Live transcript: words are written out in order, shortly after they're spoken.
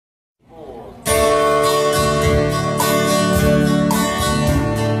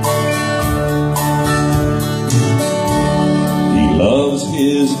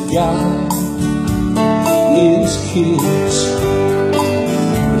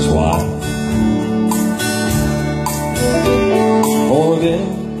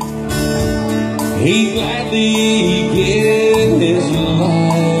gladly give his life.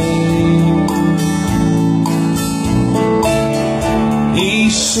 He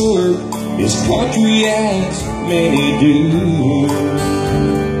served his country as many do,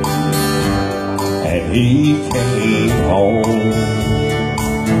 and he came home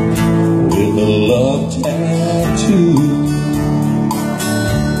with a love tattoo.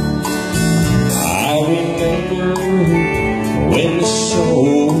 I remember when the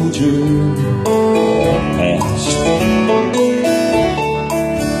soldier passed,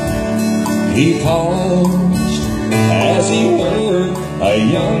 he paused as he heard a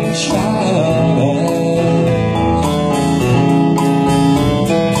young child ask,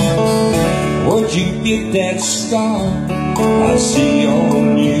 "Where'd you get that scar I see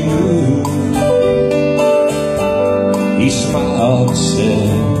on you?" He smiled and said,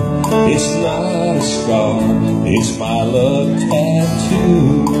 "It's not a scar, it's my love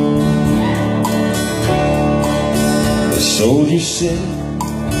tattoo." The soldier said,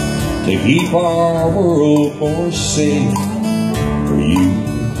 "To keep our world more safe for you."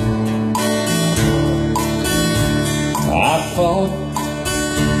 I fought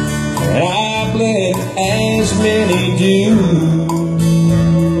and I bled as many do.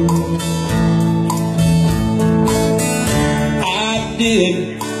 I did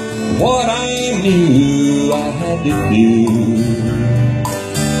what I knew I had to do.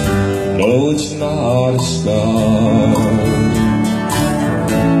 No, it's not a scar,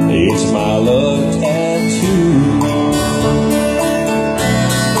 it's my love tattoo.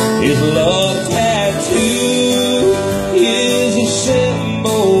 His love tattoo is a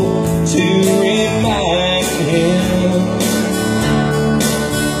symbol to remind him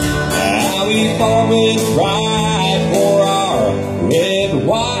how he fought with pride for our red,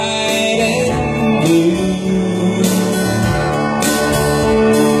 white, and blue.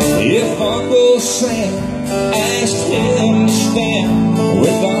 If Uncle Sam asked him to stand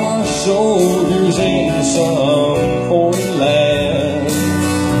with our soldiers in some foreign land,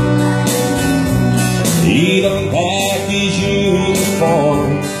 he'd unpack his uniform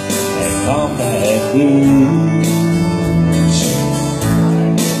and combat boots,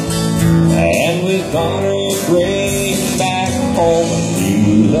 and with honor bring back home a new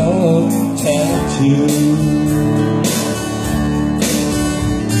love tattoo.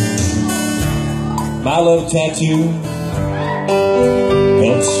 My love tattoo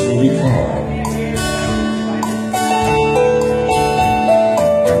helps me recall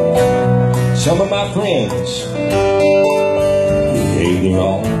some of my friends who gave their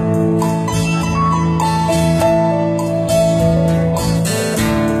all.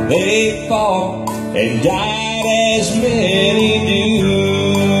 They fought and died as many do,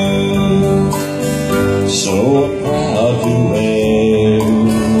 so proud to wear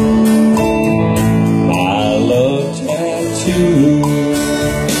my love tattoo.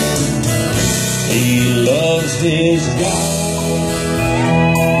 He loves his God,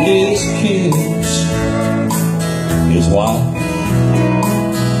 his kids, his wife.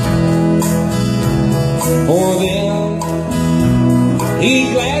 For them he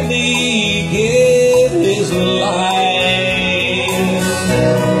gladly give his life.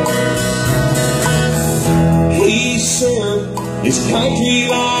 He served his country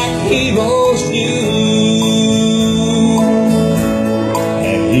like heroes do,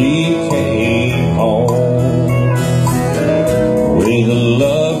 and he came home with a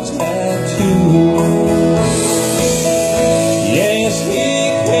love tattoo.